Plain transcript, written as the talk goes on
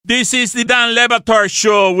This is the Dan Le Batard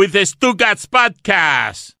Show with the Stugotz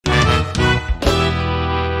podcast.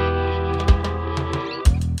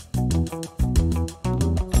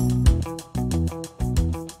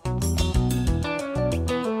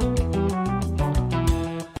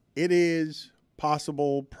 It is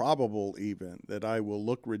possible, probable even, that I will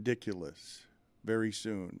look ridiculous very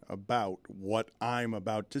soon about what I'm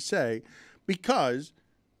about to say, because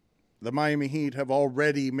the Miami Heat have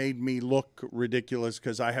already made me look ridiculous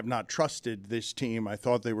because I have not trusted this team. I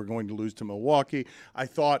thought they were going to lose to Milwaukee. I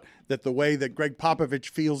thought that the way that Greg Popovich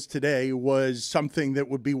feels today was something that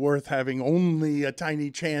would be worth having only a tiny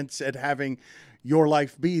chance at having your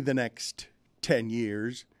life be the next 10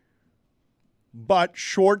 years. But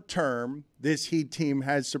short term, this Heat team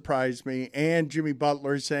has surprised me, and Jimmy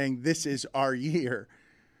Butler saying this is our year.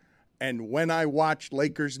 And when I watched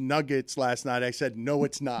Lakers Nuggets last night, I said, no,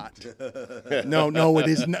 it's not. No, it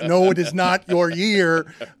is not. No, it is not your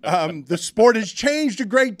year. The sport has changed a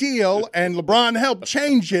great deal, and LeBron helped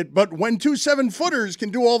change it. But when two 7-footers can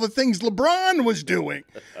do all the things LeBron was doing,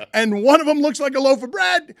 and one of them looks like a loaf of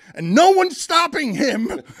bread, and no one's stopping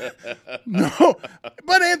him. No,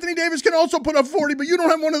 but Anthony Davis can also put up 40, but you don't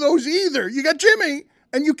have one of those either. You got Jimmy.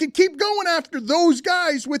 And you can keep going after those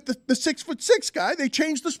guys with the 6'6" guy. They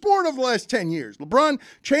changed the sport over the last 10 years. LeBron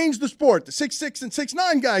changed the sport. The 6'6" and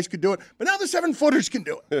 6'9" guys could do it, but now the 7-footers can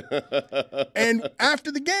do it. And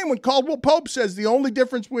after the game, when Caldwell Pope says the only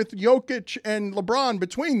difference with Jokic and LeBron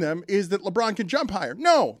between them is that LeBron can jump higher.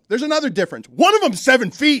 No, there's another difference. One of them's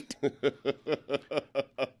 7 feet.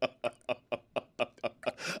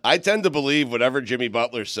 I tend to believe whatever Jimmy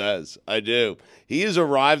Butler says. I do. He has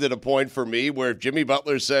arrived at a point for me where if Jimmy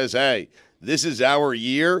Butler says, hey, this is our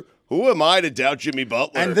year, who am I to doubt Jimmy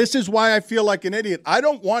Butler? And this is why I feel like an idiot. I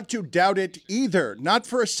don't want to doubt it either. Not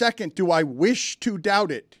for a second do I wish to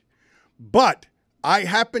doubt it. But I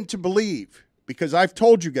happen to believe, because I've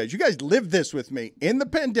told you guys lived this with me. In the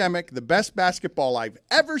pandemic, the best basketball I've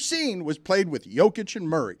ever seen was played with Jokic and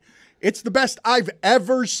Murray. It's the best I've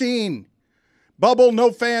ever seen. Bubble, no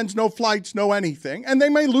fans, no flights, no anything. And they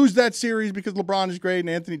may lose that series because LeBron is great and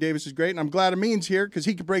Anthony Davis is great. And I'm glad Amin's here because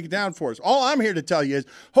he can break it down for us. All I'm here to tell you is,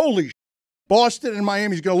 holy shit, Boston and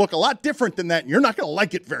Miami is going to look a lot different than that. And you're not going to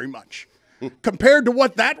like it very much. Compared to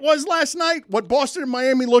what that was last night, what Boston and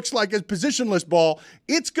Miami looks like as positionless ball,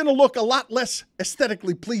 it's going to look a lot less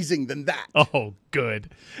aesthetically pleasing than that. Oh, good.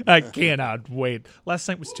 I cannot wait. Last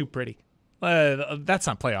night was too pretty. That's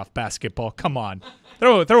not playoff basketball. Come on.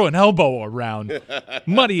 Throw an elbow around.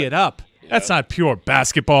 Muddy it up. That's not pure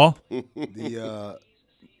basketball. It's the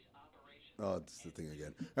thing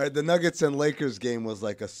again. All right, the Nuggets and Lakers game was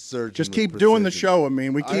like a surge. Just keep doing the show. I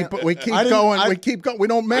mean, we keep going. We keep going. We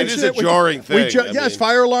don't mention it. It is a jarring thing. Yes,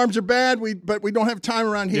 fire alarms are bad. But we don't have time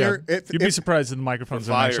around here. Yeah. You'd be surprised if the microphones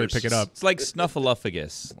don't actually pick it up. It's like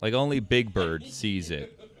snuffleupagus. Like only Big Bird sees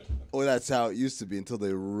it. Oh, that's how it used to be until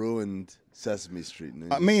they ruined Sesame Street.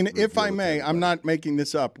 I mean, if I may, I'm not making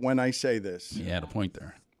this up when I say this. You had a point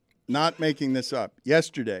there. Not making this up.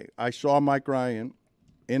 Yesterday, I saw Mike Ryan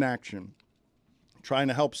in action, trying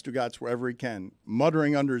to help Stugotz wherever he can,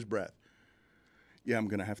 muttering under his breath, yeah, I'm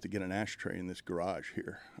going to have to get an ashtray in this garage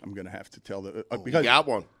here. I'm going to have to tell the because got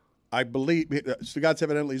one. I believe Stugotz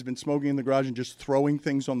evidently has been smoking in the garage and just throwing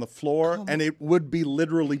things on the floor, and it would be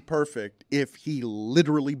literally perfect if he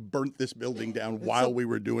literally burnt this building down while we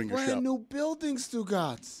were doing a show. Brand new building,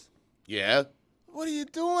 Stugotz. Yeah. What are you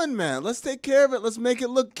doing, man? Let's take care of it. Let's make it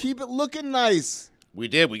keep it looking nice. We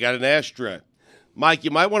did. We got an ashtray. Mike,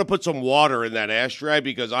 you might want to put some water in that ashtray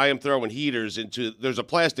because I am throwing heaters into – there's a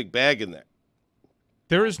plastic bag in there.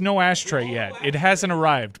 There is no ashtray yet. It hasn't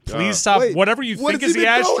arrived. Please stop. Wait, whatever you think is the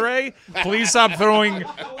ashtray, please stop throwing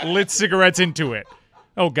lit cigarettes into it.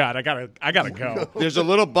 Oh God, I gotta go. There's a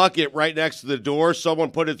little bucket right next to the door.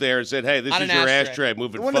 Someone put it there and said, "Hey, this is your ashtray.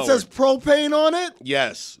 Moving forward." When it says propane on it?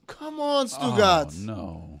 Yes. Come on, Stugotz. Oh,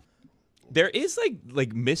 no. There is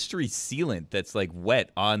like mystery sealant that's like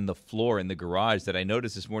wet on the floor in the garage that I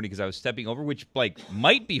noticed this morning because I was stepping over, which like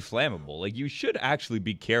might be flammable. Like you should actually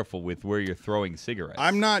be careful with where you're throwing cigarettes.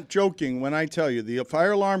 I'm not joking when I tell you the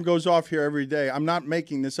fire alarm goes off here every day. I'm not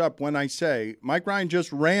making this up when I say Mike Ryan just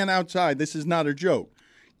ran outside. This is not a joke.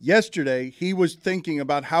 Yesterday, he was thinking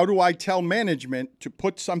about how do I tell management to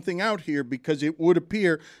put something out here because it would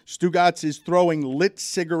appear Stugotz is throwing lit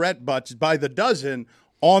cigarette butts by the dozen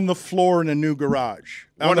on the floor in a new garage.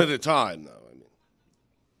 One at a time, though. I mean,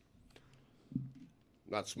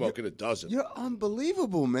 not smoking a dozen. You're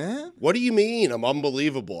unbelievable, man. What do you mean I'm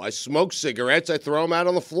unbelievable? I smoke cigarettes. I throw them out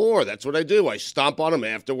on the floor. That's what I do. I stomp on them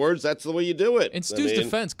afterwards. That's the way you do it. In Stu's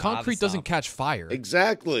defense, concrete doesn't catch fire.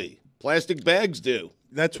 Exactly. Plastic bags do.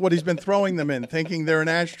 That's what he's been throwing them in, thinking they're an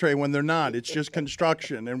ashtray when they're not. It's just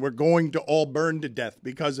construction, and we're going to all burn to death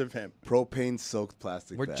because of him. Propane-soaked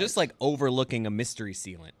plastic We're bags. just like overlooking a mystery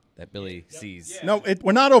sealant that Billy sees. No,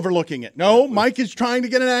 we're not overlooking it. No, Mike is trying to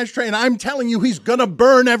get an ashtray, and I'm telling you he's going to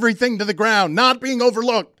burn everything to the ground. Not being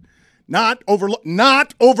overlooked. Not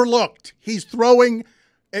overlooked. He's throwing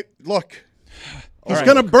it. Look, he's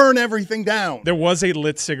going to burn everything down. There was a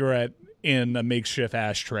lit cigarette in a makeshift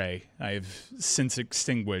ashtray. I've since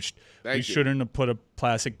extinguished. We shouldn't have put a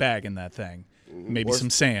plastic bag in that thing. Maybe some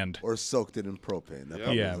sand. Or soaked it in propane. That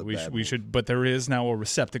probably Yeah, was a bad we move. should. But there is now a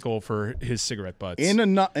receptacle for his cigarette butts. In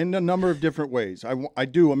a number of different ways. I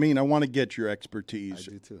want to get your expertise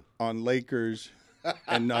I do too. on Lakers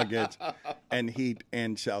and Nuggets and Heat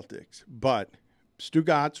and Celtics. But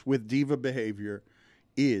Stugotz with diva behavior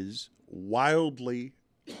is wildly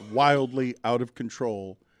out of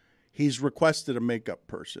control. He's requested a makeup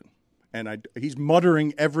person, and he's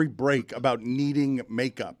muttering every break about needing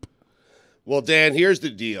makeup. Well, Dan, here's the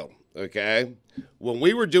deal, okay? When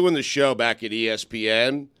we were doing the show back at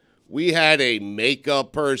ESPN, we had a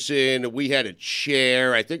makeup person. We had a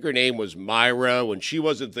chair. I think her name was Myra. When she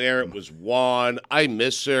wasn't there, it was Juan. I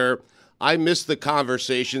miss her. I miss the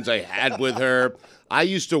conversations I had with her. I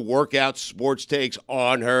used to work out sports takes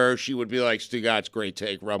on her. She would be like, Stugotz, great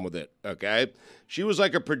take. Run with it, okay? She was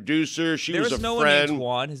like a producer. She There was was a no friend. one named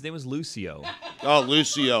Juan. His name was Lucio. Oh,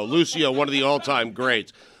 Lucio, one of the all-time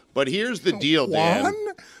greats. But here's the deal, Dan. Juan?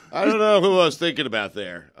 I don't know who I was thinking about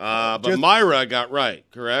there. But Myra I got right,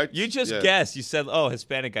 correct? You just Yeah. guessed. You said, "Oh,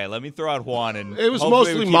 Hispanic guy." Let me throw out Juan, and It was hopefully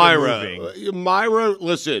mostly we keep it Myra.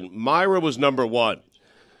 moving. Myra was number one.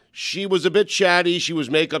 She was a bit chatty. She was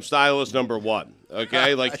makeup stylist number one.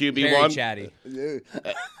 Okay, like Very QB1. chatty.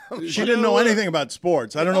 She didn't know anything about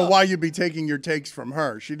sports. I don't know why you'd be taking your takes from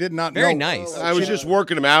her. She did not know. Very nice. I was just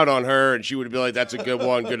working them out on her, and she would be like, "That's a good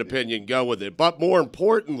one, good opinion, go with it." But more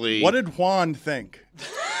importantly, What did Juan think?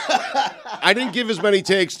 I didn't give as many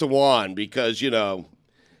takes to Juan because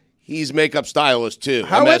he's makeup stylist too.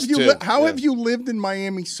 How MS have you too. have you lived in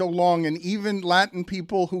Miami so long, and even Latin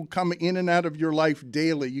people who come in and out of your life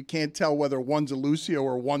daily, you can't tell whether one's a Lucio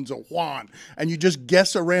or one's a Juan, and you just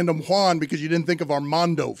guess a random Juan because you didn't think of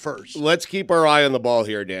Armando first. Let's keep our eye on the ball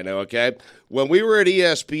here, Dano, okay? When we were at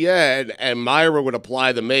ESPN and Myra would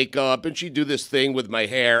apply the makeup and she'd do this thing with my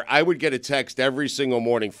hair, I would get a text every single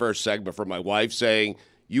morning, first segment, from my wife saying,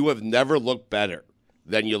 "You have never looked better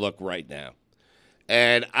than you look right now."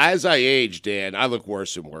 And as I age, Dan, I look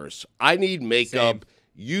worse and worse. I need makeup. Same.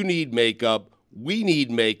 You need makeup. We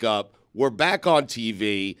need makeup. We're back on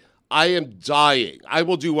TV. I am dying. I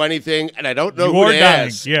will do anything, and I don't know You who are to dying.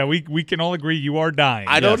 ask. Yeah, we can all agree you are dying.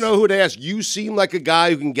 I don't know who to ask. You seem like a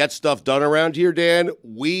guy who can get stuff done around here, Dan.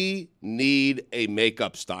 We need a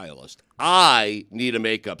makeup stylist. I need a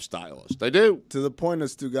makeup stylist. I do. To the point of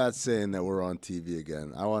Stugotz saying that we're on TV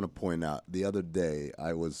again, I want to point out the other day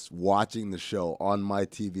I was watching the show on my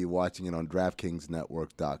TV, watching it on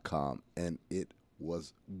DraftKingsNetwork.com, and it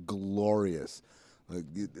was glorious. Like,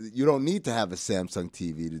 you don't need to have a Samsung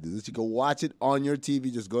TV to do this. You can watch it on your TV.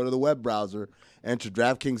 Just go to the web browser, enter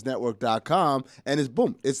DraftKingsNetwork.com, and it's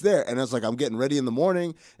boom, it's there. And it's like I'm getting ready in the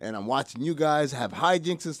morning, and I'm watching you guys have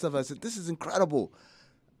hijinks and stuff. I said, this is incredible.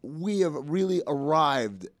 We have really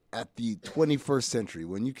arrived at the 21st century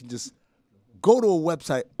when you can just go to a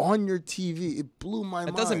website on your TV. It blew my mind.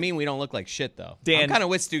 That doesn't mean we don't look like shit, though. Dan- I'm kind of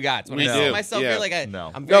with Stugotz. When We I see do. myself Yeah. here, like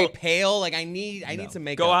No. I'm very No. pale. Like I need some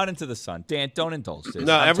makeup. Go out into the sun, Dan. Don't indulge this.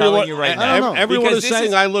 No, I'm everyone, telling you right now. everyone Because is this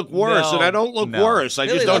saying I look worse, No, and I don't look no. worse. I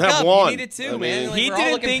Billy, just don't look have up. one. You need it too, I man. mean, Like, He we're all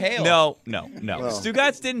didn't looking think. pale. No.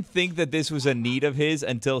 Stugotz didn't think that this was a need of his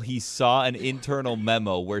until he saw an internal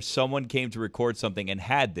memo where someone came to record something and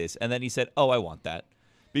had this, and then he said, "Oh, I want that."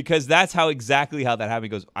 Because that's exactly how that happened. He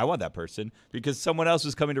goes, "I want that person," because someone else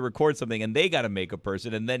was coming to record something and they got to make a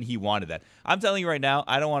person, and then he wanted that. I'm telling you right now,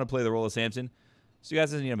 I don't want to play the role of Samson. Stugotz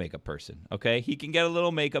doesn't need a makeup person, okay? He can get a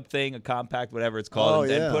little makeup thing, a compact, whatever it's called,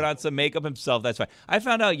 and put on some makeup himself. That's fine. I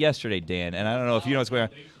found out yesterday, Dan, and I don't know if you know what's going on.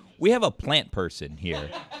 We have a plant person here.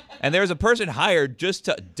 And there's a person hired just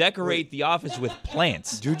to decorate the office with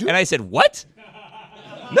plants. Juju? And I said, "What?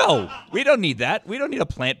 No, we don't need that. We don't need a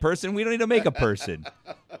plant person. We don't need a makeup person.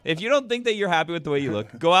 If you don't think that you're happy with the way you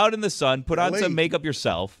look, go out in the sun, put on Billy. some makeup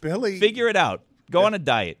yourself. Billy. Figure it out. Go on a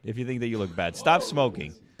diet if you think that you look bad. Stop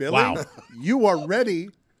smoking." Billy, Wow. you are ready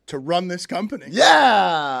to run this company.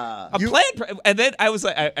 Yeah. And then I was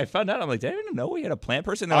like, I found out. I'm like, did I even know we had a plant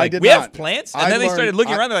person? They're I like, did we not. have plants? And I then they learned- started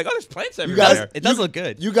looking I- around. They're like, oh, there's plants everywhere. guys- It does look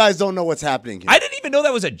good. You guys don't know what's happening here. I didn't even know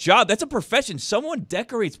that was a job. That's a profession. Someone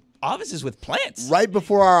decorates offices with plants. Right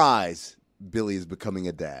before our eyes, Billy is becoming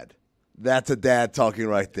a dad. That's a dad talking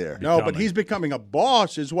right there. No, but he's becoming a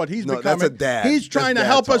boss is what he's becoming. That's a dad. He's trying That's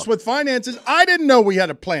to help dad us talk. with finances. I didn't know we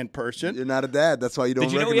had a plant person. You're not a dad. That's why you don't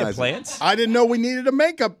Did you know recognize we had him. plants? I didn't know we needed a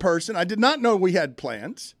makeup person. I did not know we had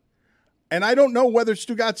plants. And I don't know whether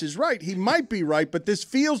Stugotz is right. He might be right, but this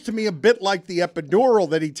feels to me a bit like the epidural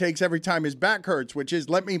that he takes every time his back hurts, which is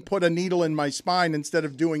let me put a needle in my spine instead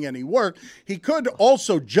of doing any work. He could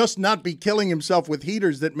also just not be killing himself with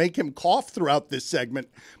heaters that make him cough throughout this segment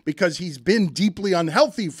because he's been deeply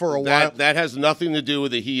unhealthy for a while. That has nothing to do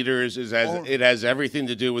with the heaters. It has everything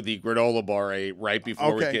to do with the granola bar I ate right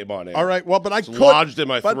before we came on air. All right. Well, but I It's could lodged in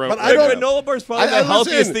my throat. But right I don't. now. Granola bar is probably the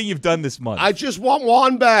healthiest thing you've done this month. I just want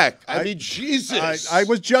Juan back. I mean, Jesus. I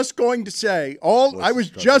was just going to say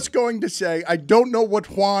I don't know what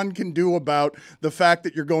Juan can do about the fact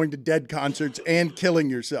that you're going to dead concerts and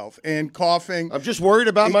killing yourself and coughing. I'm just worried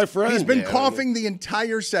about my friend. He's been man. coughing the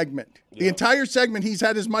entire segment. The entire segment he's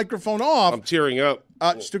had his microphone off. I'm tearing up.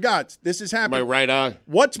 Stugotz, this is happening. My right eye.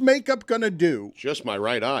 What's makeup going to do? Just my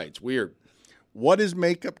right eye. It's weird. What is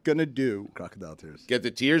makeup going to do Crocodile tears. Get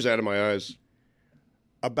the tears out of my eyes.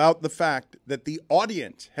 about the fact that the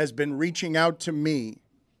audience has been reaching out to me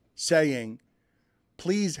saying,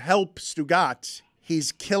 please help Stugotz.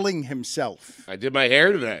 He's killing himself. I did my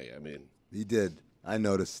hair today. I mean, He did. I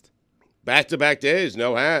noticed. back-to-back days,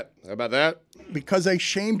 no hat. How about that? Because I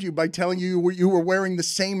shamed you by telling you you were wearing the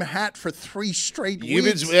same hat for 3 straight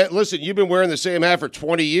weeks. Listen, you've been wearing the same hat for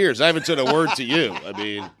 20 years. I haven't said a word to you. I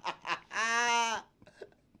mean,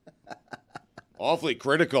 awfully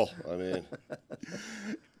critical. I mean,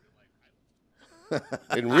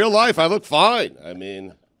 in real life, I look fine. I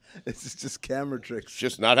mean, It's just camera tricks.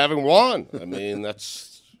 just not having Juan. I mean,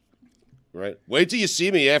 that's right. Wait till you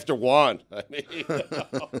see me after Juan. I mean,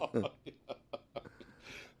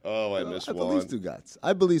 oh, I miss I Juan. believe Stugotz.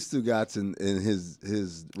 I believe Stugotz in his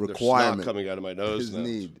There's requirement, snot coming out of my nose. his now.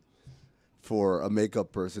 need for a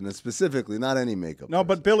makeup person, and specifically not any makeup. No, person.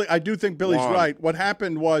 but Billy, I do think Billy's Juan. right. What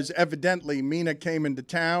happened was evidently Mina came into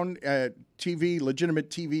town. Legitimate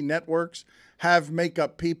TV networks have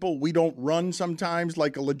makeup people. We don't run sometimes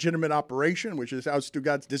like a legitimate operation, which is how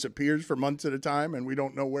Stugotz disappears for months at a time, and we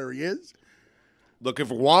don't know where he is. Looking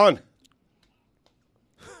for Juan.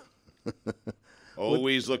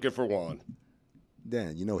 Always looking for Juan.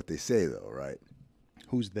 Dan, you know what they say though, right?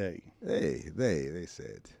 Who's they? They say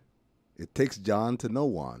it. It takes John to know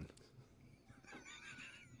Juan.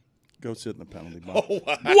 Go sit in the penalty box.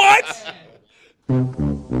 What?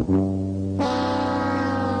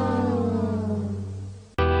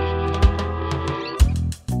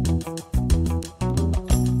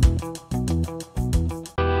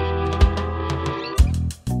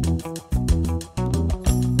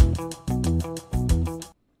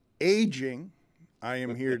 Aging, I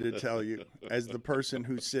am here to tell you, as the person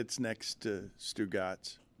who sits next to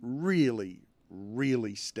Stugotz, really,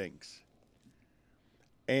 really stinks.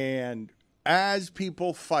 And as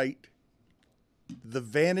people fight the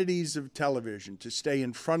vanities of television to stay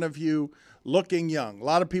in front of you looking young, a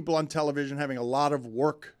lot of people on television having a lot of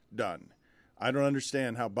work done. I don't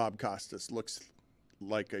understand how Bob Costas looks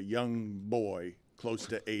like a young boy close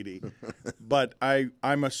to 80. But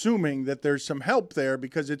I'm assuming that there's some help there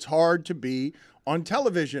because it's hard to be on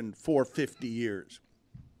television for 50 years.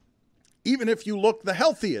 Even if you look the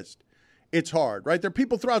healthiest, it's hard, right? There are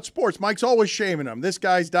people throughout sports. Mike's always shaming them. This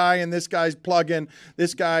guy's dying. This guy's plugging.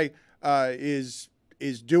 This guy is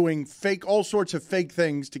doing all sorts of fake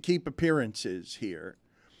things to keep appearances here.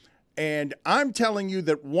 And I'm telling you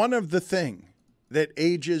that one of the things that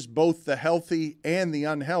ages both the healthy and the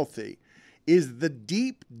unhealthy is the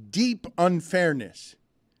deep, deep unfairness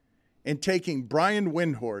in taking Brian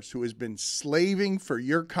Windhorst, who has been slaving for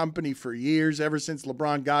your company for years, ever since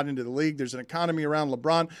LeBron got into the league. There's an economy around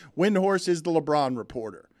LeBron. Windhorst is the LeBron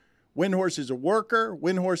reporter. Windhorst is a worker.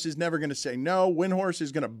 Windhorst is never going to say no. Windhorst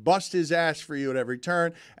is going to bust his ass for you at every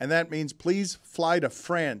turn, and that means please fly to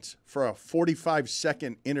France for a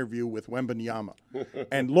 45-second interview with Wembanyama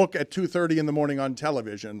and look at 2:30 in the morning on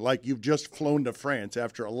television like you've just flown to France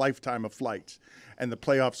after a lifetime of flights, and the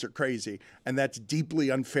playoffs are crazy, and that's deeply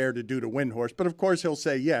unfair to do to Windhorst. But, of course, he'll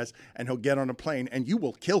say yes, and he'll get on a plane, and you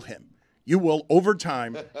will kill him. You will, over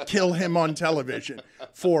time, kill him on television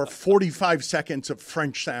for 45 seconds of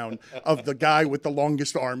French sound of the guy with the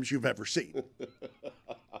longest arms you've ever seen.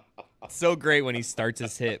 So great when he starts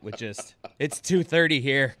his hit with just It's 2:30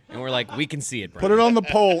 here, and we're like, we can see it, Brian. Put it on the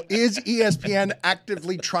poll. Is ESPN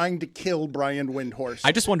actively trying to kill Brian Windhorst?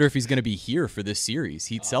 I just wonder if he's going to be here for this series,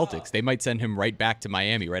 Heat Celtics. They might send him right back to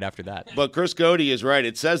Miami right after that. But Chris Cody is right.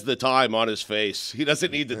 It says the time on his face. He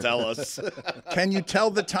doesn't need to tell us. Can you tell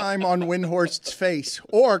the time on Windhorst's face,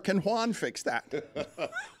 or can Juan fix that?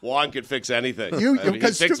 Juan could fix anything. He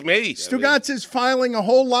can fix me. Stugotz is filing a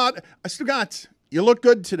whole lot. Stugotz, you look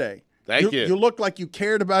good today. Thank you. You look like you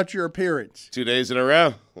cared about your appearance. 2 days in a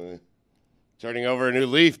row. Turning over a new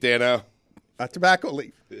leaf, Dano. A tobacco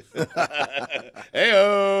leaf.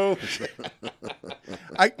 Hey-o.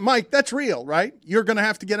 Mike, that's real, right? You're going to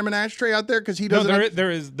have to get him an ashtray out there because he doesn't.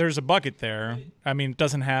 No, there's a bucket there. I mean, it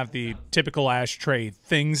doesn't have the typical ashtray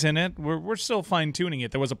things in it. We're still fine tuning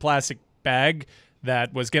it. There was a plastic bag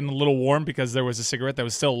that was getting a little warm because there was a cigarette that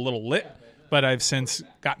was still a little lit. But I've since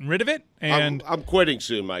gotten rid of it, and I'm quitting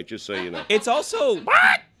soon, Mike. Just so you know. It's also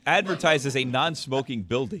advertised as a non-smoking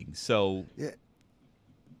building. So,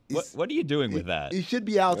 what are you doing with that? He should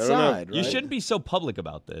be outside, right? You shouldn't be so public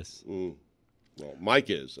about this. Well, Mike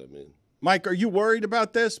is. I mean, Mike, are you worried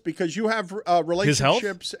about this because you have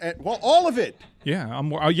relationships? Well, all of it. Yeah,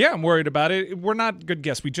 I'm worried about it. We're not good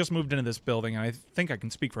guests. We just moved into this building, and I think I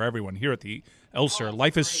can speak for everyone here at the Elser.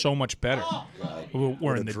 Life is so much better.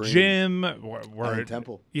 We're in the gym. We're at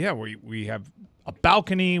Temple. Yeah, we have a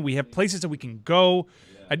balcony. We have places that we can go.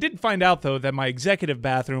 I did find out, though, that my executive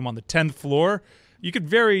bathroom on the 10th floor, you could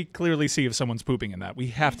very clearly see if someone's pooping in that. We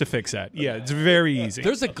have to fix that. Yeah, it's very easy.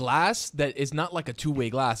 There's a glass that is not like a two-way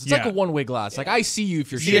glass. It's like a one-way glass. Like, I see you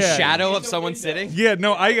if you're See a shitting. shadow of someone sitting? Yeah,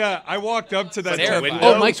 no, I walked up to that.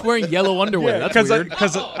 Oh, Mike's wearing yellow underwear. That's weird.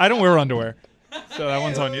 Because I don't wear underwear. So that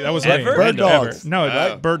one's on you. That was me. Ever? Bird dogs.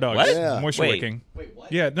 No, bird dogs. What? Yeah. Moisture Wait. wicking. Wait, what?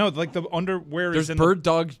 Yeah, no, like the underwear There's is in bird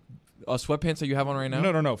dog sweatpants that you have on right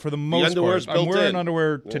now? No. For the most underwear's part, I'm built wearing in.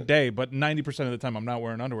 underwear today, but 90% of the time I'm not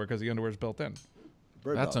wearing underwear because the underwear's built in.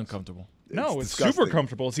 That's uncomfortable. No, it's disgusting. super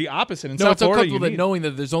comfortable. It's the opposite. In No, South it's Florida, uncomfortable you knowing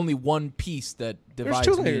that there's only one piece that there's divides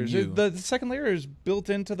two me and layers. you. The second layer is built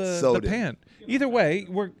into the Sewed in. pant. Either way,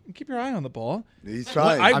 keep your eye on the ball. He's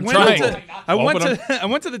trying. I I'm went trying. I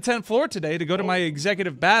went to the 10th floor today to go to my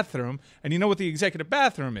executive bathroom, and you know what the executive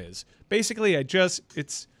bathroom is? Basically,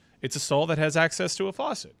 it's a stall that has access to a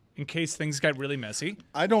faucet in case things got really messy.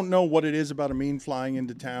 I don't know what it is about Amin flying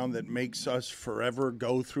into town that makes us forever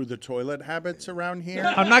go through the toilet habits around here.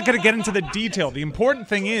 I'm not going to get into the detail. The important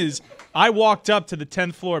thing is I walked up to the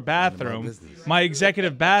 10th floor bathroom, my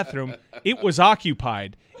executive bathroom. It was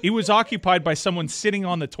occupied. It was occupied by someone sitting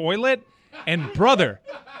on the toilet. And, brother,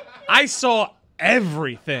 I saw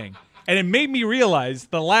everything. And it made me realize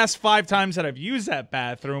the last 5 times that I've used that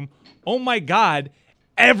bathroom, oh, my God,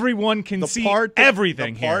 everyone can see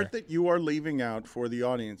everything here. The part that you are leaving out for the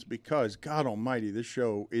audience, because, God almighty, this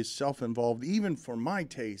show is self-involved, even for my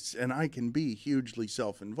tastes, and I can be hugely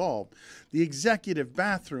self-involved. The executive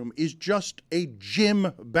bathroom is just a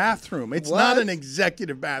gym bathroom. It's not an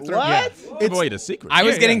executive bathroom. What? It's Wait, a secret. I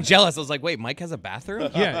was getting jealous. I was like, wait, Mike has a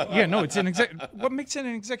bathroom? No, it's an what makes it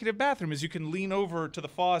an executive bathroom is you can lean over to the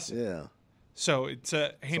faucet. Yeah. So it's a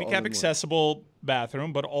all in handicap one. accessible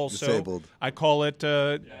bathroom, but also Disabled. I call it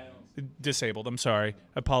disabled. I'm sorry.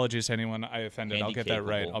 Apologies to anyone I offended. I'll get that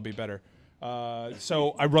right. Handicapable. I'll be better.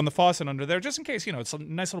 So I run the faucet under there just in case, it's a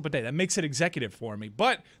nice little bidet. That makes it executive for me.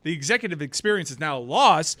 But the executive experience is now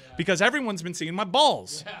lost because everyone's been seeing my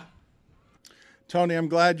balls. Tony, I'm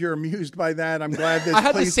glad you're amused by that. I'm glad this I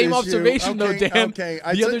had the pleases same you. observation, though, Dan. Okay.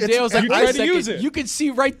 The other day, I was like, You wait tried a to second. use it. You could see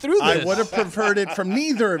right through this. I would have preferred it from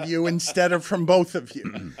neither of you instead of from both of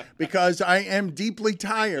you, because I am deeply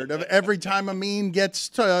tired of every time Amin gets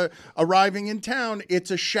to arriving in town,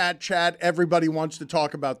 it's a chat. Everybody wants to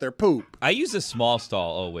talk about their poop. I use a small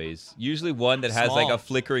stall always. Usually one that has like Small. a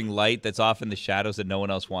flickering light that's off in the shadows that no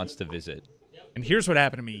one else wants to visit. And here's what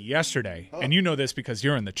happened to me yesterday, and you know this because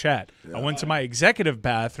you're in the chat. I went to my executive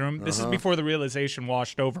bathroom. This is before the realization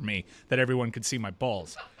washed over me that everyone could see my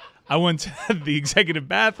balls. I went to the executive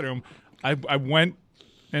bathroom. I went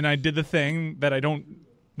and I did the thing that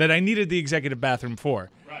I needed the executive bathroom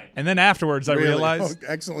for. Right. And then afterwards, I realized. Oh,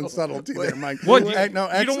 excellent subtlety there, Mike. What? You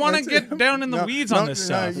You don't want to get down in the weeds on this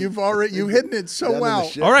stuff. You've hidden it so Down in the well.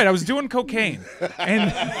 shit. All right, I was doing cocaine, and,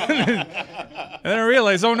 and then I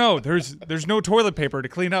realized, oh no, there's no toilet paper to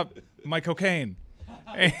clean up my cocaine,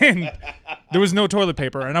 and there was no toilet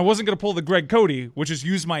paper, and I wasn't gonna pull the Greg Cody, which is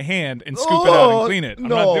use my hand and scoop it out and clean it. I'm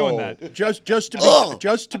not doing that.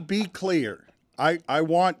 Just to be clear, I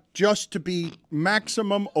want just to be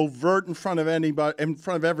maximum overt in front of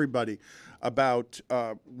everybody about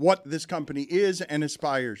what this company is and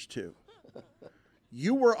aspires to.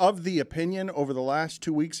 You were of the opinion over the last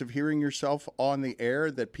 2 weeks of hearing yourself on the air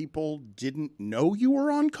that people didn't know you were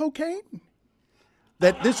on cocaine?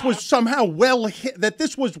 That this was somehow well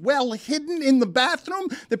hidden in the bathroom,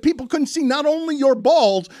 that people couldn't see not only your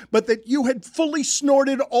balls, but that you had fully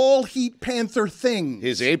snorted all Heat Panther things.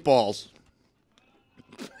 His 8 balls.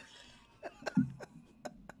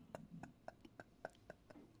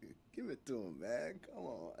 Give it to him, man. Come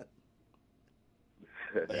on.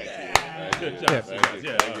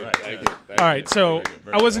 All right, so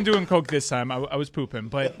I wasn't doing coke this time. I was pooping,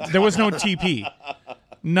 but there was no TP.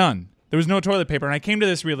 None. There was no toilet paper, and I came to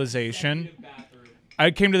this realization.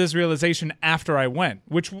 After I went,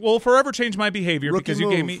 which will forever change my behavior because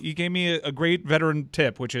you gave me a great veteran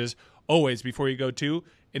tip, which is always before you go to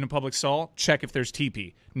in a public stall, check if there's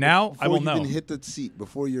TP. Now I will know. Before you can hit the seat,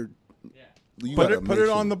 before you're. Put it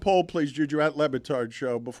on the poll, please, Juju, at LeBatard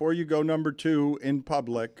Show. Before you go number 2 in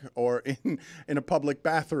public or in a public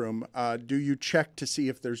bathroom, do you check to see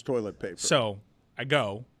if there's toilet paper? So I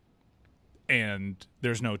go, and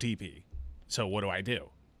there's no TP. So what do?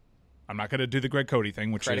 I'm not going to do the Greg Cody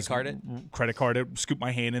thing, which is credit card it, scoop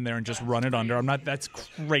my hand in there and just run it under. I'm not. That's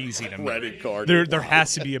crazy to me. Credit card. There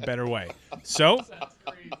has to be a better way. So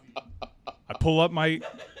I pull up my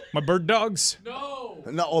bird dogs. No,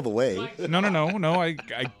 not all the way. No.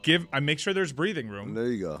 I make sure there's breathing room. There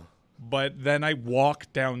you go. But then I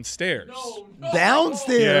walk downstairs.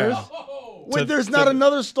 Downstairs? Yeah. Wait, there's not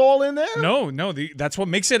another stall in there? No. That's what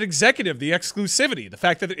makes it executive, the exclusivity, the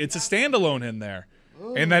fact that it's a standalone in there,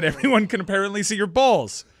 and that everyone can apparently see your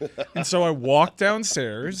balls. And so I walk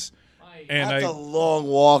downstairs, and That's a long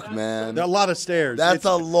walk, man. A lot of stairs. That's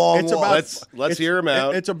a long walk. Let's hear him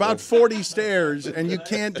out. It's about 40 stairs, and you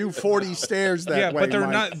can't do 40 stairs that way. But they're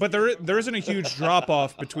not. But there isn't a huge drop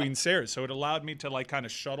off between stairs, so it allowed me to like kind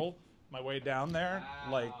of shuttle my way down there,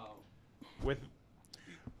 like with.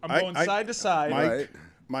 I'm going side to side.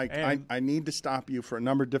 Mike, I need to stop you for a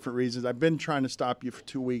number of different reasons. I've been trying to stop you for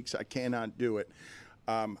 2 weeks. I cannot do it.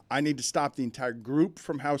 I need to stop the entire group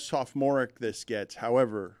from how sophomoric this gets.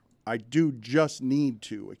 However, I do just need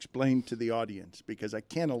to explain to the audience because I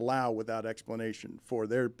can't allow without explanation for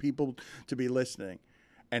their people to be listening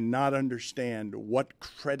and not understand what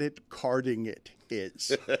credit carding it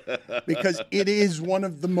is. Because it is one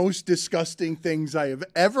of the most disgusting things I have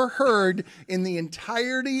ever heard in the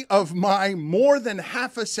entirety of my more than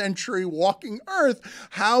half a century walking earth,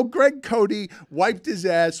 how Greg Cody wiped his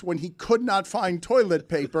ass when he could not find toilet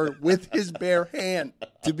paper with his bare hand.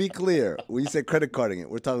 To be clear, when you say credit carding it,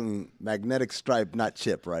 we're talking magnetic stripe, not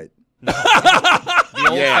chip, right?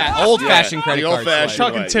 The old-fashioned credit card. Old-fashioned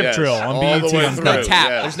Talking tip drill on all BET. the way There's no through. tap.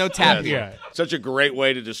 Yes. There's no tap here. Yeah. Such a great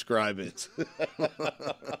way to describe it.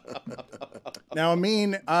 Now,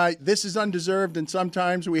 Amin, this is undeserved, and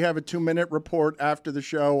sometimes we have a 2-minute report after the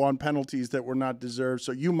show on penalties that were not deserved,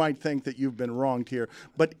 so you might think that you've been wronged here.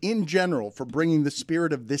 But in general, for bringing the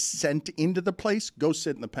spirit of this scent into the place, go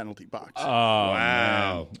sit in the penalty box.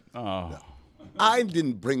 Wow. I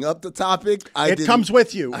didn't bring up the topic. It comes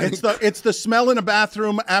with you. It's the smell in a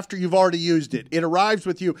bathroom after you've already used it. It arrives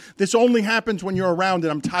with you. This only happens when you're around,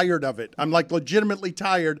 and I'm tired of it. I'm like legitimately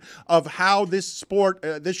tired of how this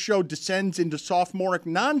this show descends into sophomoric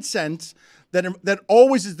nonsense that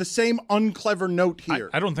always is the same unclever note here.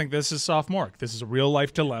 I don't think this is sophomoric. This is a real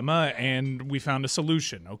life dilemma, and we found a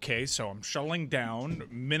solution. Okay, so I'm shuttling down,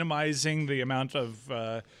 minimizing the amount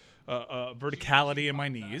of verticality in my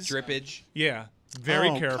knees. Drippage. Yeah, very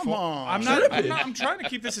careful. Come on. I'm trying to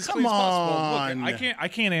keep this as clean as possible. Look, I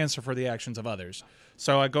can't answer for the actions of others.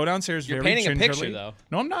 So I go downstairs. You're very painting a gingerly. picture, though.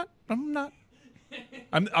 No, I'm not.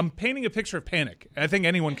 I'm painting a picture of panic. I think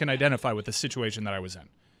anyone can identify with the situation that I was in.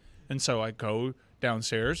 And so I go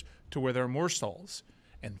downstairs to where there are more stalls,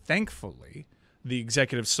 and thankfully, the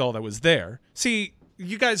executive stall that was there. See,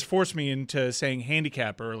 you guys forced me into saying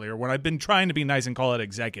handicap earlier when I've been trying to be nice and call it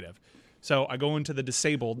executive. So I go into the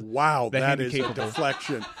disabled. Wow, that is a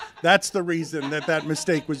deflection. That's the reason that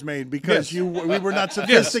mistake was made because we were not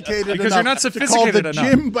sophisticated enough. Because you're not sophisticated to call the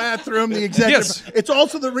enough. gym bathroom the executive. Yes. It's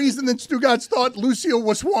also the reason that Stugotz thought Lucio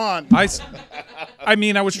was Juan. I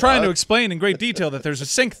mean, I was trying to explain in great detail that there's a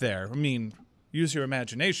sink there. I mean, use your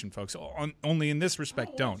imagination, folks. Only in this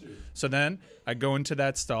respect, don't. So then I go into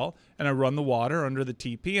that stall and I run the water under the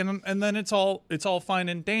TP, and then it's all fine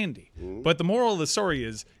and dandy. But the moral of the story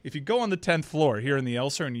is, if you go on the 10th floor here in the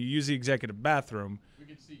Elser and you use the executive bathroom,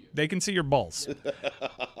 they can see your balls.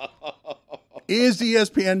 Is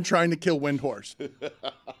ESPN trying to kill Windhorst?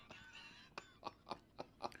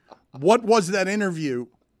 What was that interview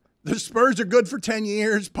The Spurs are good for 10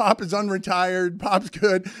 years. Pop is unretired. Pop's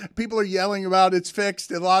good. People are yelling about it's fixed.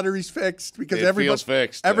 The lottery's fixed because It feels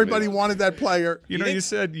fixed. Everybody wanted that player. You know, you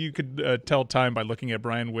said you could tell time by looking at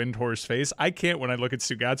Brian Windhorst's face. I can't when I look at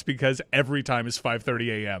Stugotz because every time is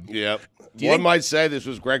 5:30 a.m. Yep. One might say this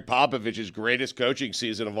was Greg Popovich's greatest coaching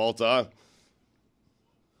season of all time.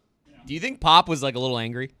 Do you think Pop was like a little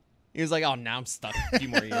angry? He was like, "Oh, now I'm stuck a few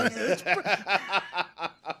more years."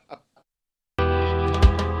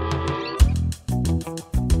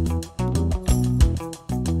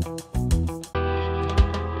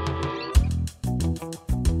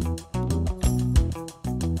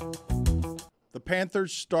 The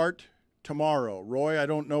Panthers start tomorrow. Roy, I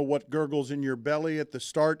don't know what gurgles in your belly at the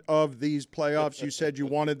start of these playoffs. You said you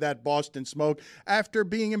wanted that Boston smoke after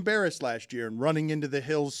being embarrassed last year and running into the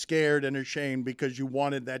hills scared and ashamed because you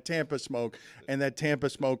wanted that Tampa smoke, and that Tampa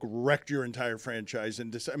smoke wrecked your entire franchise.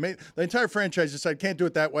 And the entire franchise decided, can't do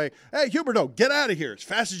it that way. Hey, Huberto, get out of here as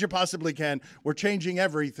fast as you possibly can. We're changing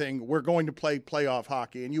everything. We're going to play playoff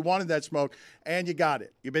hockey. And you wanted that smoke, and you got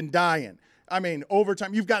it. You've been dying. I mean,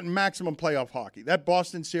 overtime, you've gotten maximum playoff hockey. That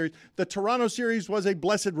Boston series, the Toronto series was a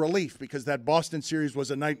blessed relief because that Boston series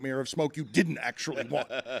was a nightmare of smoke you didn't actually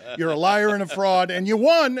want. You're a liar and a fraud, and you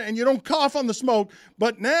won, and you don't cough on the smoke.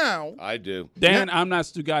 But now. I do. Dan, I'm not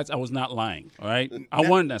Stugotz. I was not lying, all right? I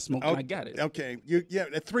wanted that smoke, and I got it. Okay.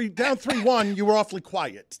 Down 3-1, you were awfully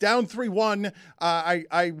quiet. Down 3-1,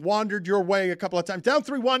 I wandered your way a couple of times. Down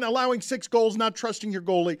 3-1, allowing 6 goals, not trusting your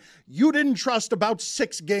goalie. You didn't trust about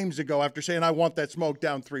 6 games ago after saying, I want that smoke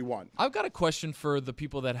down 3-1. I've got a question for the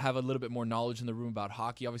people that have a little bit more knowledge in the room about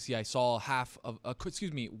hockey. Obviously, I saw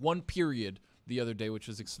one period the other day, which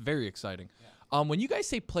was very exciting. Yeah. When you guys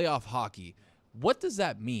say playoff hockey, what does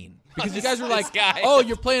that mean? Because you guys were like, oh,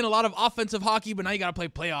 you're playing a lot of offensive hockey, but now you got to play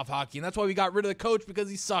playoff hockey. And that's why we got rid of the coach because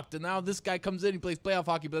he sucked. And now this guy comes in, he plays playoff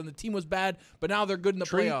hockey, but then the team was bad, but now they're good in the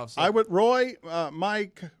playoffs. So. Roy,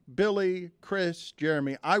 Mike, Billy, Chris,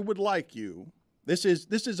 Jeremy, I would like you. This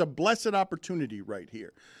is a blessed opportunity right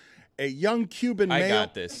here. A young Cuban male. I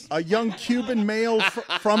got this. A young Cuban male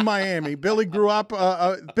from Miami. Billy grew up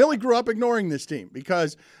ignoring this team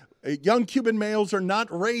because young Cuban males are not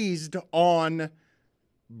raised on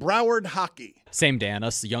Broward hockey. Same, Dan.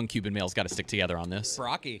 Us young Cuban males got to stick together on this.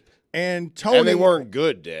 Rocky. And Tony. And they weren't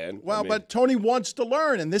good, Dan. Well, but Tony wants to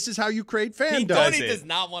learn, and this is how you create fandom. Tony does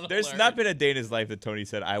not want to learn. There's not been a day in his life that Tony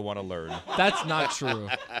said, I want to learn. That's not true.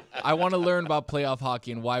 I want to learn about playoff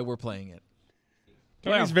hockey and why we're playing it.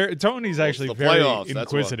 Tony's actually very playoffs,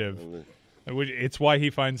 inquisitive. It's why he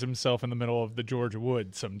finds himself in the middle of the Georgia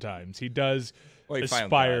woods sometimes. He does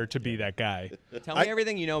aspire to be that guy. Tell me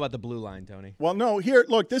everything you know about the blue line, Tony. Well, no, here,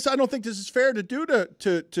 look, I don't think this is fair to do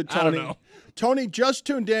to Tony. I don't know. Tony just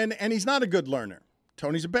tuned in, and he's not a good learner.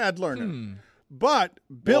 Tony's a bad learner. But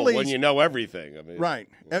Billy's... Well, when you know everything. I mean. Right.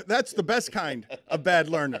 That's the best kind of bad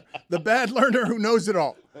learner. The bad learner who knows it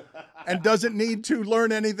all and doesn't need to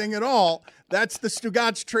learn anything at all. That's the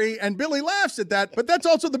Stugotz tree, and Billy laughs at that, but that's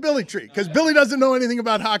also the Billy tree, because Billy doesn't know anything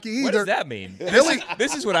about hockey either. What does that mean?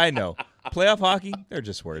 This is what I know. Playoff hockey, they're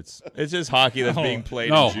just words. It's just hockey that's being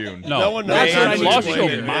played in June. No one knows.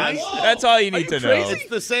 That's all you need to know. It's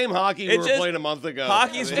the same hockey we were playing a month ago.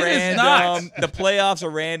 Hockey's random. The playoffs, a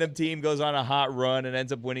random team goes on a hot run and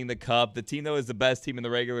ends up winning the cup. The team that was the best team in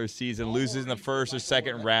the regular season loses in the first or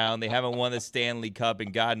second round. They haven't won the Stanley Cup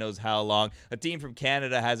in God knows how long. A team from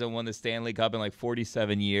Canada hasn't won the Stanley Cup in like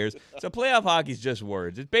 47 years. So playoff hockey's just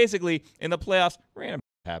words. It's basically, in the playoffs, random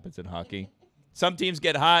happens in hockey. Some teams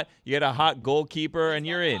get hot. You get a hot goalkeeper, and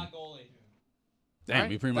you're in.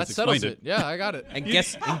 Damn, you pretty much that settles explained it. Yeah, I got it. And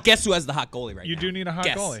guess who has the hot goalie right now? You do need a hot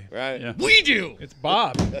goalie. Right. Yeah. We do. It's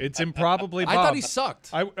Bob. It's improbably Bob. I thought he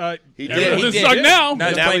sucked. He did. He suck now.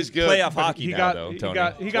 Now he's good. Playoff hockey He now, got, though, he Tony.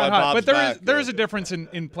 got Why hot. Bob's But there is back, a difference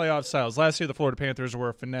in playoff styles. Last year, the Florida Panthers were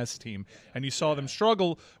a finesse team, and you saw them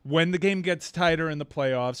struggle when the game gets tighter in the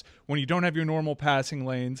playoffs, when you don't have your normal passing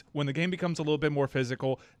lanes, when the game becomes a little bit more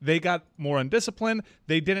physical. They got more undisciplined.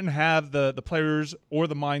 They didn't have the players or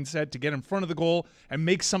the mindset to get in front of the goal and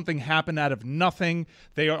make something happen out of nothing.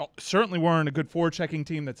 They certainly weren't a good forward-checking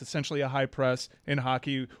team that's essentially a high press in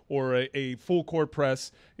hockey or a full-court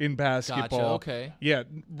press in basketball. Gotcha, okay. Yeah,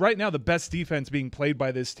 right now the best defense being played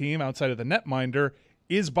by this team outside of the netminder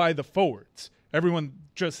is by the forwards. Everyone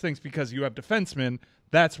just thinks because you have defensemen,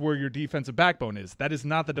 that's where your defensive backbone is. That is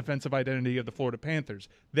not the defensive identity of the Florida Panthers.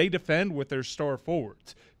 They defend with their star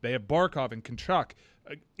forwards. They have Barkov and Tkachuk.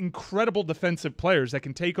 incredible defensive players that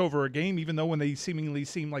can take over a game, even though when they seemingly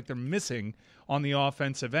seem like they're missing on the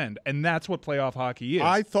offensive end. And that's what playoff hockey is.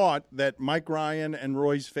 I thought that Mike Ryan and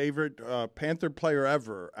Roy's favorite Panther player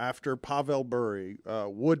ever after Pavel Bure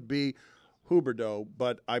would be Huberdeau,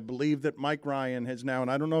 but I believe that Mike Ryan has now,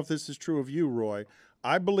 and I don't know if this is true of you, Roy,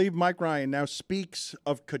 I believe Mike Ryan now speaks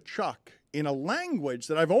of Tkachuk in a language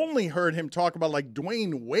that I've only heard him talk about, like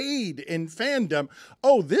Dwayne Wade in fandom.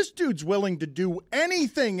 Oh, this dude's willing to do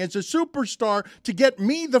anything as a superstar to get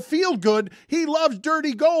me the feel good. He loves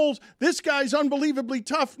dirty goals. This guy's unbelievably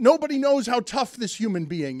tough. Nobody knows how tough this human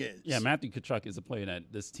being is. Yeah, Matthew Tkachuk is a player that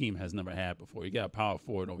this team has never had before. You got a power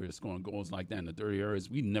forward over here scoring goals like that in the dirty areas.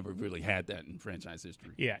 We never really had that in franchise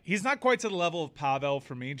history. Yeah, he's not quite to the level of Pavel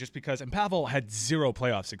for me, just because, and Pavel had zero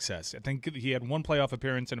playoff success. I think he had one playoff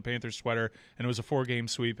appearance in a Panthers sweater, and it was a 4-game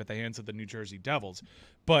sweep at the hands of the New Jersey Devils.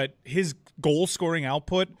 But his goal-scoring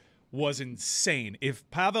output was insane. If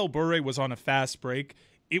Pavel Bure was on a fast break,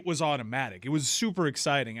 it was automatic. It was super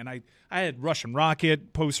exciting, and I had Russian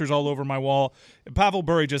Rocket posters all over my wall. Pavel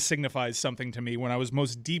Bure just signifies something to me when I was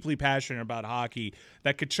most deeply passionate about hockey.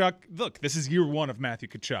 That Tkachuk, look, this is year one of Matthew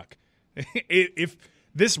Tkachuk. If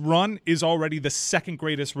this run is already the second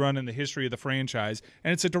greatest run in the history of the franchise,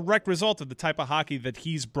 and it's a direct result of the type of hockey that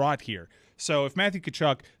he's brought here. So if Matthew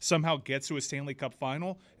Tkachuk somehow gets to a Stanley Cup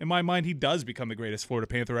final, in my mind, he does become the greatest Florida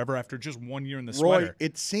Panther ever after just 1 year in the sweater. Roy,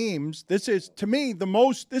 it seems this is, to me,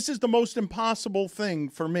 this is the most impossible thing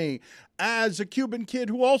for me as a Cuban kid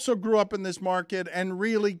who also grew up in this market and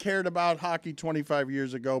really cared about hockey 25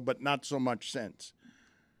 years ago, but not so much since.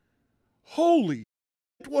 Holy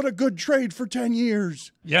what a good trade for 10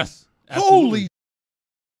 years. Yes. Holy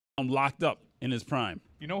I'm locked up in his prime.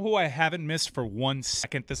 You know who I haven't missed for 1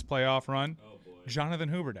 second this playoff run? Oh, boy. Jonathan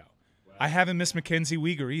Huberdeau. Wow. I haven't missed Mackenzie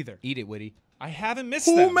Weegar either. Eat it, Whitty. I haven't missed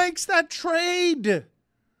Who them. makes that trade?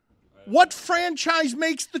 What franchise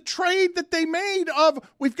makes the trade that they made of,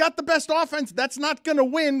 we've got the best offense, that's not going to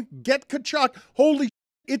win, get Tkachuk. Holy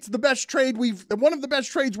it's the best trade one of the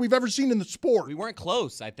best trades we've ever seen in the sport. We weren't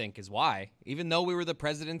close, I think, is why. Even though we were the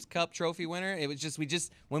President's Cup trophy winner, it was just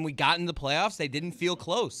when we got in the playoffs, they didn't feel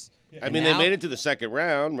close. I mean, they made it to the second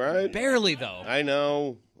round, right? Barely, though. I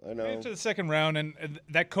know. Made it to the second round, and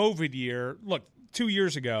that COVID year, look, 2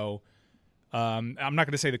 years ago, I'm not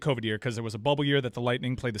going to say the COVID year because there was a bubble year that the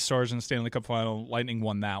Lightning played the Stars in the Stanley Cup final. Lightning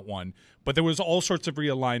won that one. But there was all sorts of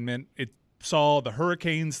realignment. It saw the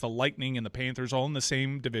Hurricanes, the Lightning, and the Panthers all in the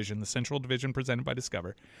same division, the Central Division presented by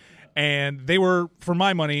Discover. And they were, for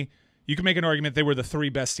my money, you can make an argument they were the 3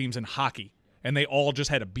 best teams in hockey. And they all just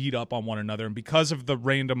had to beat up on one another. And because of the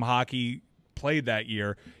random hockey played that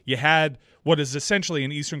year, you had what is essentially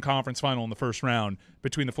an Eastern Conference final in the first round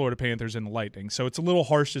between the Florida Panthers and the Lightning. So it's a little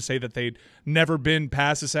harsh to say that they'd never been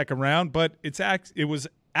past the second round, but it was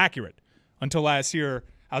accurate until last year,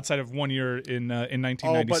 outside of 1 year in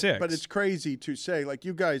 1996. But it's crazy to say, like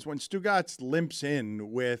you guys, when Stugotz limps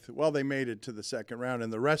in with, well, they made it to the second round,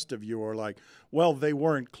 and the rest of you are like, well, they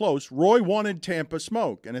weren't close. Roy wanted Tampa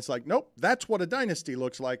smoke. And it's like, nope, that's what a dynasty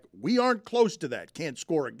looks like. We aren't close to that. Can't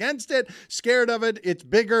score against it. Scared of it. It's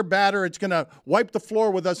bigger, badder. It's going to wipe the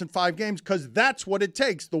floor with us in 5 games because that's what it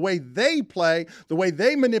takes. The way they play, the way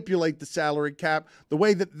they manipulate the salary cap, the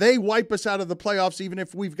way that they wipe us out of the playoffs, even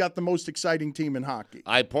if we've got the most exciting team in hockey.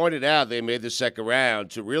 I pointed out they made the second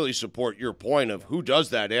round to really support your point of who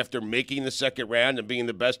does that after making the second round and being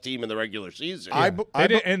the best team in the regular season.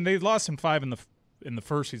 And they lost in 5 in the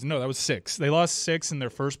first season. No, that was 6. They lost 6 in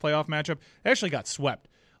their first playoff matchup. They actually got swept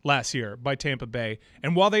last year by Tampa Bay.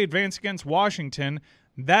 And while they advanced against Washington,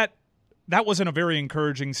 that wasn't a very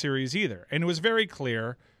encouraging series either. And it was very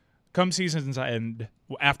clear come season's end,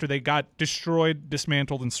 after they got destroyed,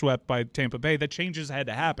 dismantled, and swept by Tampa Bay, that changes had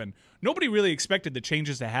to happen. Nobody really expected the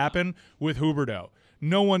changes to happen with Huberdeau.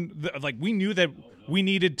 No one, we knew that we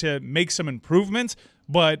needed to make some improvements,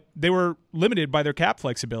 but they were limited by their cap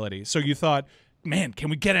flexibility. So you thought, man, can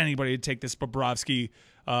we get anybody to take this Bobrovsky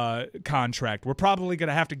contract? We're probably going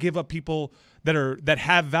to have to give up people that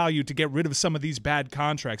have value to get rid of some of these bad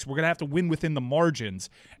contracts. We're going to have to win within the margins.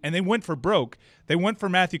 And they went for broke. They went for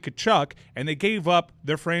Matthew Tkachuk, and they gave up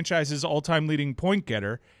their franchise's all-time leading point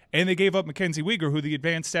getter, and they gave up Mackenzie Weegar, who the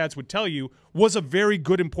advanced stats would tell you was a very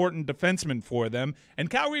good, important defenseman for them. And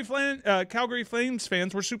Calgary Flames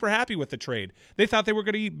fans were super happy with the trade. They thought they were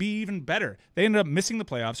going to be even better. They ended up missing the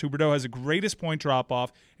playoffs. Huberdeau has the greatest point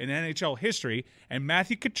drop-off in NHL history, and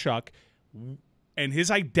Matthew Tkachuk and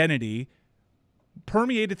his identity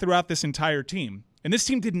permeated throughout this entire team. And this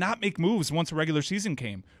team did not make moves once the regular season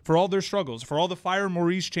came. For all their struggles, for all the fire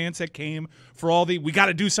Maurice chants that came, for all the we got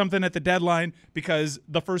to do something at the deadline because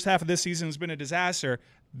the first half of this season has been a disaster,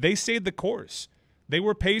 they stayed the course. They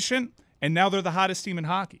were patient, and now they're the hottest team in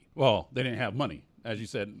hockey. Well, they didn't have money. As you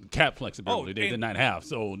said, cap flexibility they did not have,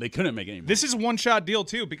 so they couldn't make any money. This is a one-shot deal,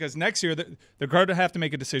 too, because next year they're going to have to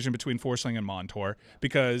make a decision between Forsling and Montour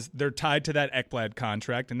because they're tied to that Ekblad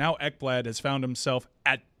contract, and now Ekblad has found himself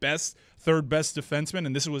at best third-best defenseman,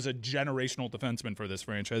 and this was a generational defenseman for this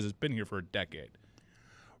franchise. It's been here for a decade.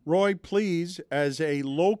 Roy, please, as a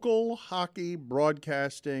local hockey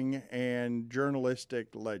broadcasting and journalistic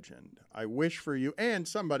legend, I wish for you and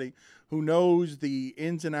somebody who knows the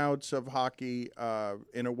ins and outs of hockey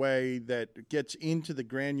in a way that gets into the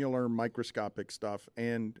granular microscopic stuff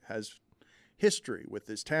and has history with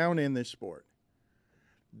this town and this sport.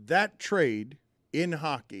 That trade in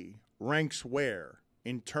hockey ranks where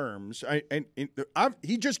in terms?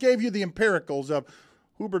 He just gave you the empiricals of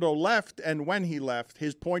Huberdeau left, and when he left,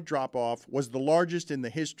 his point drop-off was the largest in the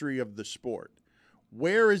history of the sport.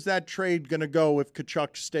 Where is that trade going to go if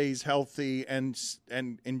Tkachuk stays healthy and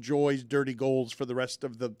enjoys dirty goals for the rest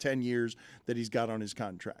of the 10 years that he's got on his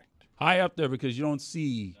contract? High up there because you don't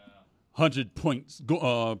see 100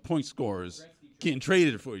 point scorers getting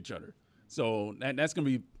traded for each other. So that's going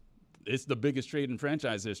to be – it's the biggest trade in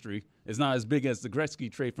franchise history. It's not as big as the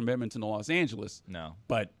Gretzky trade from Edmonton to Los Angeles. No.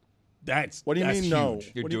 But – what do you mean, huge. no?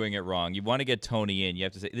 You're doing it wrong. You want to get Tony in. You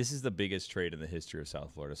have to say this is the biggest trade in the history of South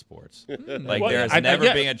Florida sports. Like there has never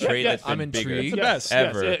been a trade that's been bigger intrigued.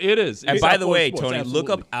 ever. Yes, it is. And It's by South the Florida way, sports, Tony, absolutely.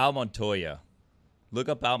 look up Al Montoya. Look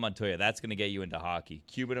up Al Montoya. That's going to get you into hockey.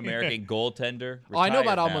 Cuban American goaltender. Oh, I know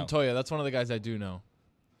about Al retired now. Montoya. That's one of the guys I do know.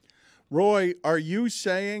 Roy, are you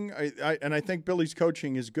saying, and I think Billy's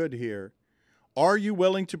coaching is good here, are you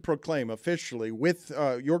willing to proclaim officially, with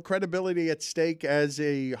your credibility at stake as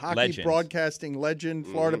a hockey broadcasting legend,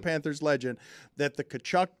 Florida Panthers legend, that the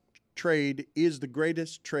Tkachuk trade is the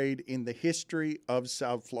greatest trade in the history of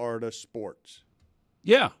South Florida sports?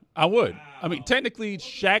 Yeah, I would. I mean, technically,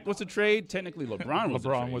 Shaq was a trade. Technically,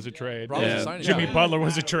 LeBron was a trade. Jimmy Butler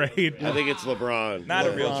was a trade. I think it's LeBron. Not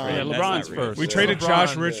a real trade. Yeah, LeBron's first. We traded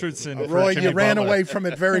Josh Richardson for Roy, Jimmy you ran Butler. away from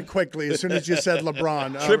it very quickly as soon as you said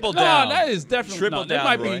LeBron. Triple down. No, that is definitely Triple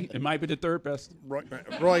down, Roy. It might be the third best.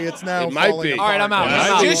 Roy, it's now It might falling be. apart. All right, I'm out. Yeah.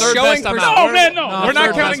 I'm out. Just Third showing best, I'm perspective. out. No, man, no. We're not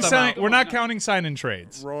third counting best, I'm out. we're not counting sign and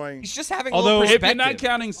trades. Roy. He's just having a Although, little If perspective. you're not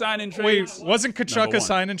counting sign-in Wait, trades, wasn't Tkachuk Number a one.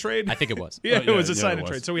 sign and trade? I think it was. Yeah, it was a yeah, sign it and was.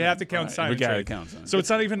 trade. So we have to count Right, sign we and gotta trade. count sign and So it's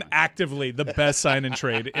not even actively the best sign and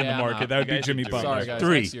trade in Yeah, the I'm market. out. That would be You guys Jimmy are doing Butler. Sorry, guys.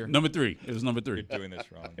 three. Next year. Number three. It was number three. You're doing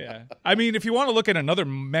this wrong. Yeah. I mean, if you want to look at another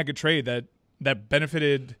mega trade that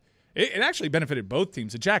benefited, it actually benefited both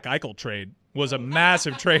teams. The Jack Eichel trade was a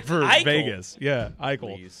massive trade for Eichel? Vegas. Yeah,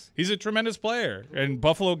 Eichel. Please. He's a tremendous player, and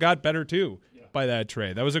Buffalo got better too by that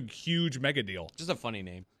trade. That was a huge mega deal. Just a funny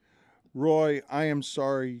name. Roy, I am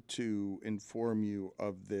sorry to inform you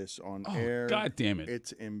of this on air. God damn it.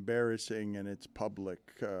 It's embarrassing and it's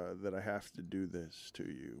public that I have to do this to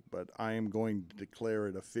you, but I am going to declare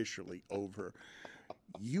it officially over.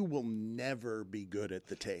 You will never be good at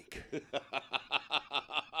the take.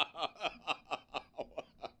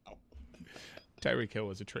 Tyreek Hill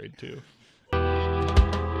was a trade too.